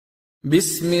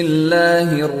بسم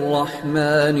الله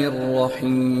الرحمن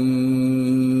الرحيم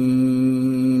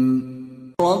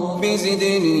رب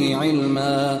زدني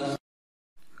علما.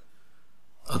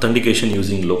 Authentication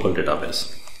using local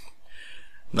database.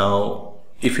 Now,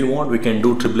 if you want, we can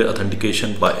do AAA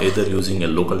authentication by either using a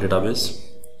local database.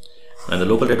 In the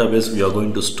local database, we are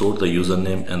going to store the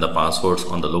username and the passwords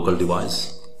on the local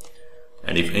device.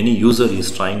 And if any user is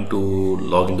trying to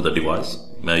log into the device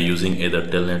by using either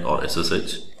telnet or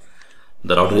SSH,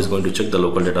 the router is going to check the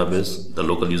local database, the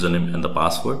local username and the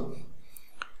password,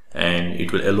 and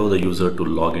it will allow the user to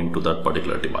log into that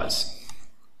particular device.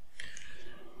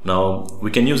 Now, we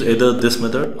can use either this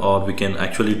method, or we can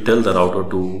actually tell the router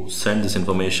to send this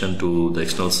information to the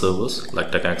external servers like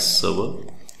TACACS server,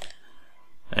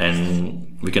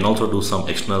 and we can also do some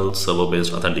external server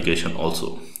based authentication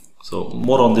also. So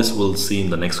more on this we'll see in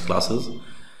the next classes.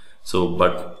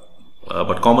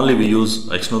 But commonly we use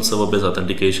external server based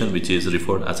authentication, which is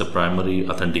referred as a primary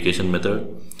authentication method,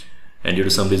 and due to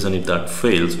some reason if that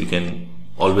fails, we can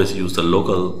always use the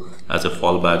local as a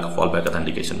fallback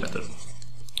authentication method,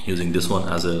 using this one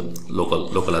as a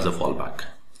local as a fallback.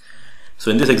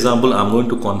 So in this example, I'm going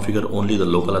to configure only the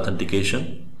local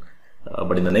authentication,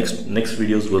 but in the next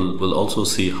videos we'll also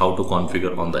see how to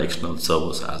configure on the external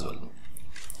servers as well.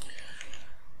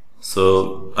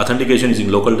 So authentication using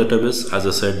local database, as I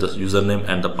said, the username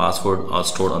and the password are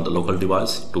stored on the local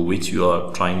device to which you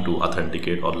are trying to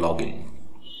authenticate or log in,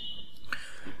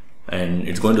 and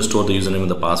it's going to store the username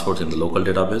and the passwords in the local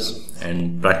database,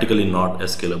 and practically not a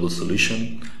scalable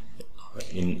solution.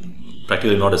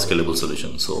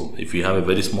 So if you have a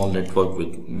very small network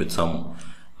with some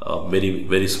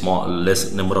very small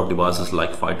less number of devices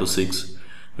like 5 to 6,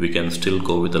 we can still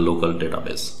go with the local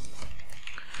database.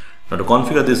 Now, to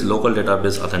configure this local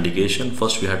database authentication,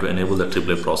 first we have to enable the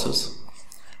AAA process.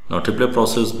 Now, AAA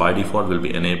process by default will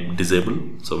be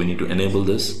disabled, so we need to enable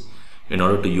this in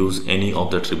order to use any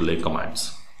of the AAA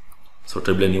commands. So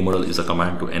AAA new model is a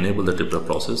command to enable the AAA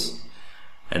process,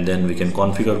 and then we can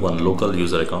configure one local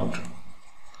user account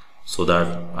so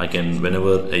that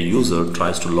whenever a user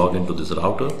tries to log into this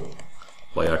router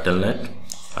via telnet,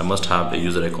 I must have a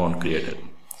user account created.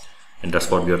 And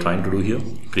that's what we are trying to do here,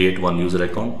 create one user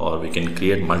account, or we can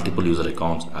create multiple user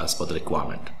accounts as per the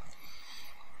requirement.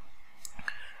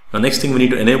 Now, next thing, we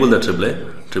need to enable the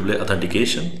AAA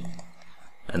authentication,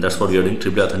 and that's what we are doing.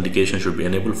 AAA authentication should be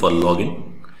enabled for login.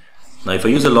 Now, if I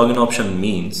use a login option,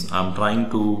 means I'm trying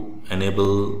to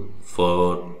enable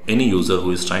for any user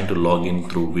who is trying to log in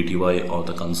through VTY or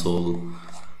the console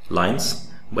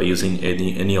lines by using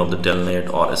any of the telnet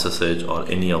or SSH or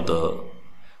any of the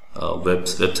web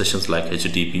sessions like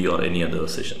HTTP or any other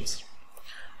sessions.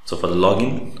 So for the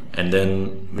login, and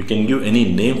then we can give any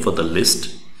name for the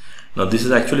list. Now, this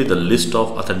is actually the list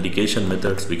of authentication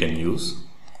methods we can use.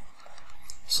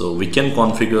 So we can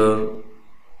configure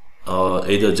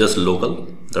either just local,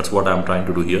 that's what I'm trying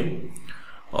to do here,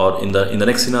 or in the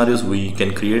next scenarios we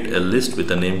can create a list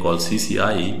with a name called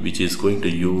CCI, which is going to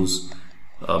use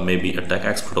maybe a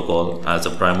TACACS protocol as a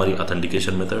primary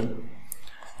authentication method.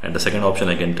 And the second option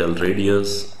I can tell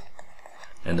radius,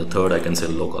 and the third I can say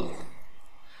local.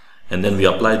 And then we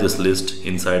apply this list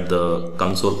inside the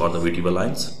console or the VTY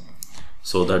lines,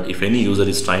 so that if any user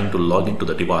is trying to log into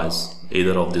the device,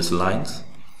 either of these lines,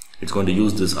 it's going to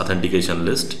use this authentication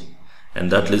list,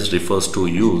 and that list refers to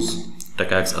use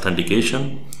TACACS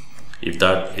authentication. If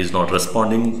that is not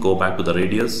responding, go back to the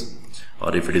radius,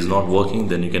 or if it is not working,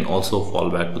 then you can also fall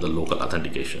back to the local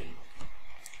authentication.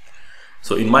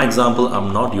 So in my example,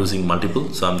 I'm not using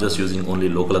multiple, so I'm just using only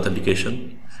local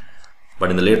authentication.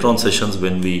 But in the later on sessions,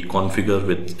 when we configure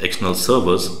with external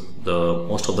servers,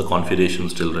 most of the configuration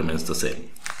still remains the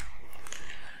same.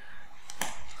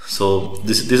 So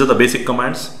these are the basic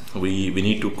commands we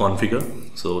need to configure.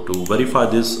 So to verify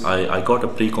this, I got a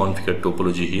pre-configured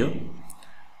topology here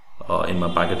in my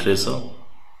packet tracer.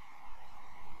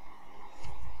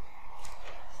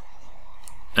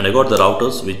 And I got the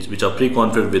routers which are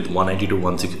pre-configured with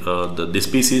 192.168. These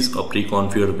PCs are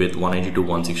pre-configured with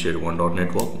 192.168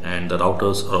 network, and the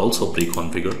routers are also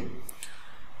pre-configured.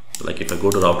 Like if I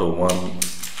go to router 1,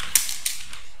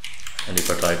 and if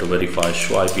I try to verify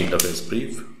show IP interface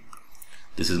brief,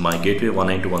 this is my gateway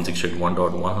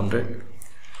 192.168.100,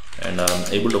 and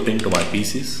I'm able to ping to my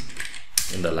PCs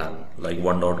in the LAN like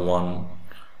 1.1,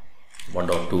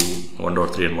 1.2,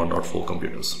 1.3 and 1.4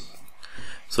 computers.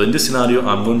 So in this scenario,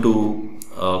 I'm going to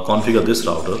configure this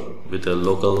router with a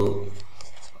local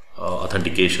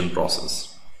authentication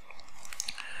process.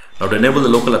 Now, to enable the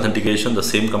local authentication, the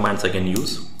same commands I can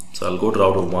use. So I'll go to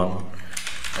router 1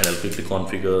 and I'll quickly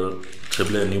configure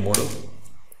AAA new model.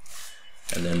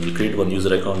 and then we'll create one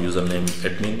user account, username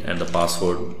admin, and the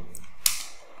password.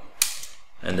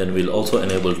 And then we'll also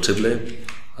enable AAA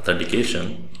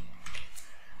authentication.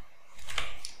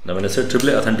 Now when I said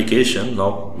AAA authentication,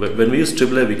 now when we use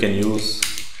AAA, we can use,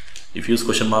 if you use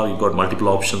question mark, you've got multiple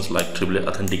options like AAA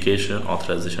authentication,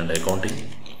 authorization, and accounting.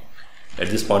 At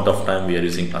this point of time, we are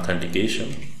using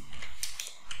authentication.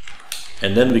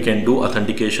 And then we can do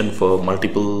authentication for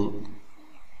multiple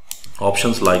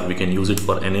options, like we can use it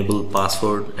for enable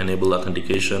password, enable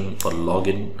authentication, for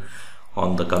login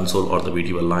on the console or the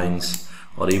VTL lines,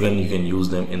 or even you can use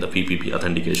them in the PPP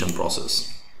authentication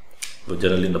process, so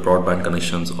generally in the broadband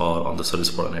connections or on the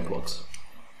service provider networks.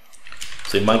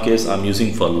 So in my case, I'm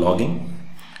using for logging.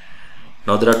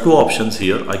 Now there are two options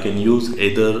here. I can use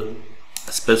either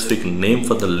a specific name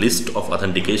for the list of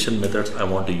authentication methods I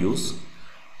want to use,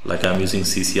 like I'm using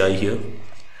CCI here,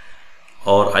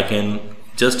 or I can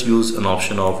just use an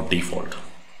option of default.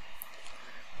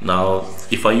 Now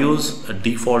if I use a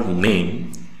default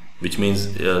name, which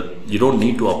means you don't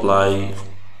need to apply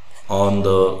on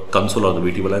the console or the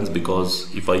VTL lines,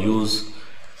 because if I use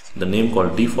the name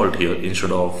called default here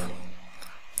instead of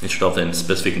the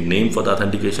specific name for the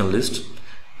authentication list,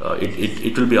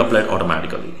 it will be applied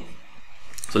automatically.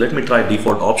 So let me try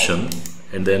default option,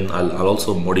 and then I'll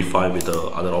also modify with the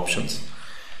other options.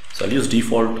 So I'll use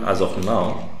default as of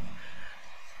now,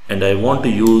 and I want to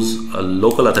use a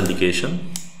local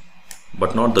authentication,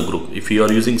 but not the group. If you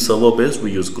are using server based,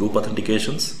 we use group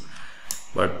authentications,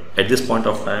 but at this point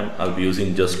of time I'll be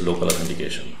using just local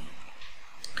authentication.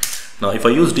 Now if I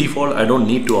use default, I don't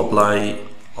need to apply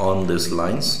on these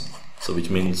lines, so which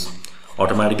means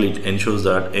automatically it ensures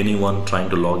that anyone trying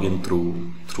to log in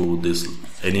through this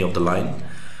any of the line,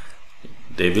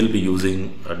 they will be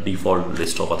using a default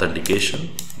list of authentication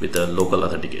with a local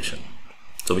authentication.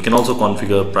 So we can also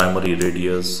configure primary,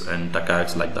 radius, and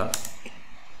TACACS like that.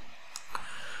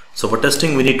 So for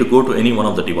testing, we need to go to any one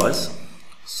of the device.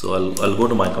 So I'll go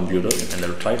to my computer and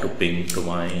I'll try to ping to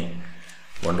my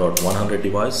 1.100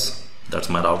 device. That's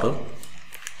my router.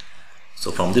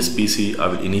 So from this PC, I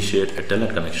will initiate a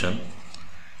telnet connection,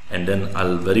 and then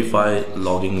I'll verify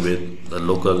logging with the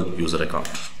local user account.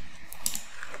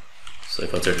 So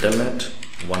if I say telnet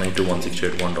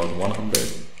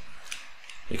 192.168.1.100,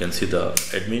 you can see the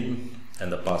admin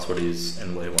and the password is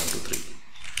NY123,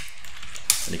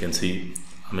 and you can see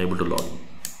I'm able to log in.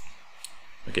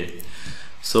 Okay,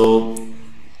 so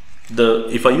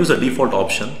if I use a default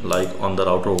option, like on the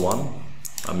router 1,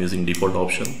 I'm using default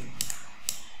option.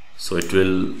 So it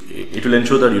will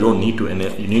ensure that you don't need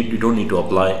to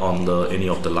apply on any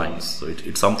of the lines. So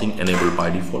it's something enabled by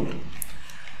default.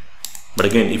 But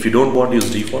again, if you don't want to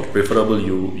use default, preferable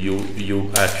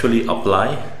you actually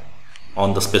apply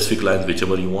on the specific lines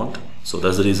whichever you want. So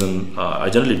that's the reason I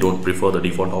generally don't prefer the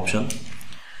default option.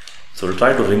 So we'll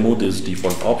try to remove this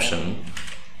default option,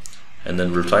 and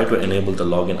then we'll try to enable the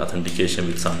login authentication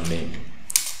with some name.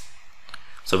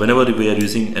 So whenever we are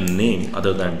using a name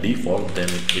other than default, then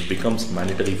it becomes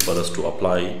mandatory for us to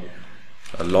apply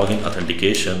a login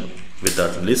authentication with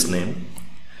that list name,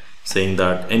 saying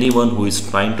that anyone who is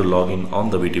trying to log in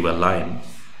on the VTL line,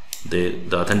 the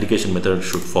authentication method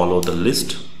should follow the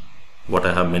list what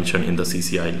I have mentioned in the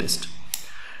CCI list,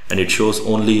 and it shows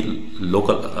only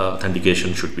local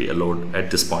authentication should be allowed at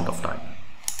this point of time.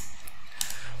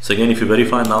 So again, if you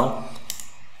verify now,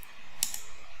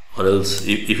 or else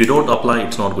if you don't apply,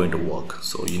 it's not going to work.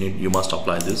 So you must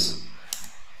apply this.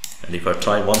 And if I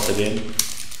try once again,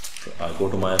 I go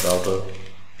to my router,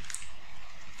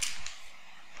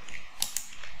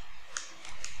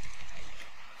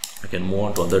 I can move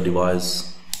on to other device.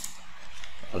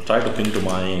 I'll try to ping to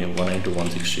my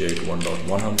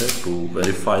 192.168.1.100 to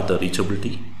verify the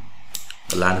reachability,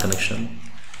 the LAN connection,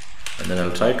 and then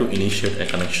I'll try to initiate a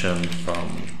connection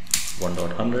from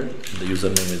 1.100. The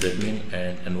username is admin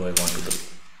and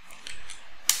NY123.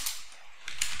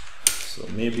 So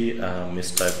maybe I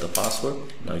mistyped the password.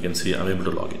 Now you can see I'm able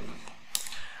to log in.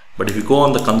 But if you go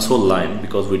on the console line,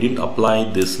 because we didn't apply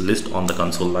this list on the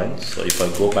console line, so if I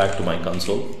go back to my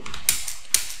console,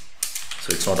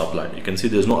 so it's not applied. You can see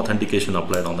there's no authentication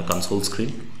applied on the console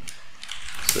screen.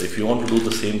 So if you want to do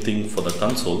the same thing for the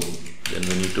console, then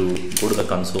we need to go to the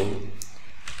console,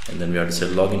 and then we have to say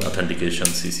login authentication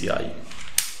CCI.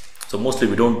 So mostly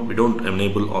we don't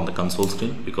enable on the console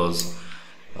screen, because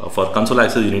for console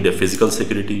access you need a physical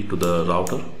security to the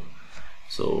router.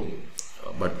 So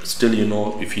but still, you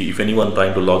know, if anyone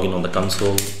trying to log in on the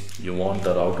console, you want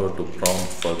the router to prompt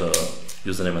for the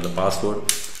username and the password,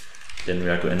 then we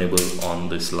have to enable on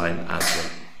this line as well.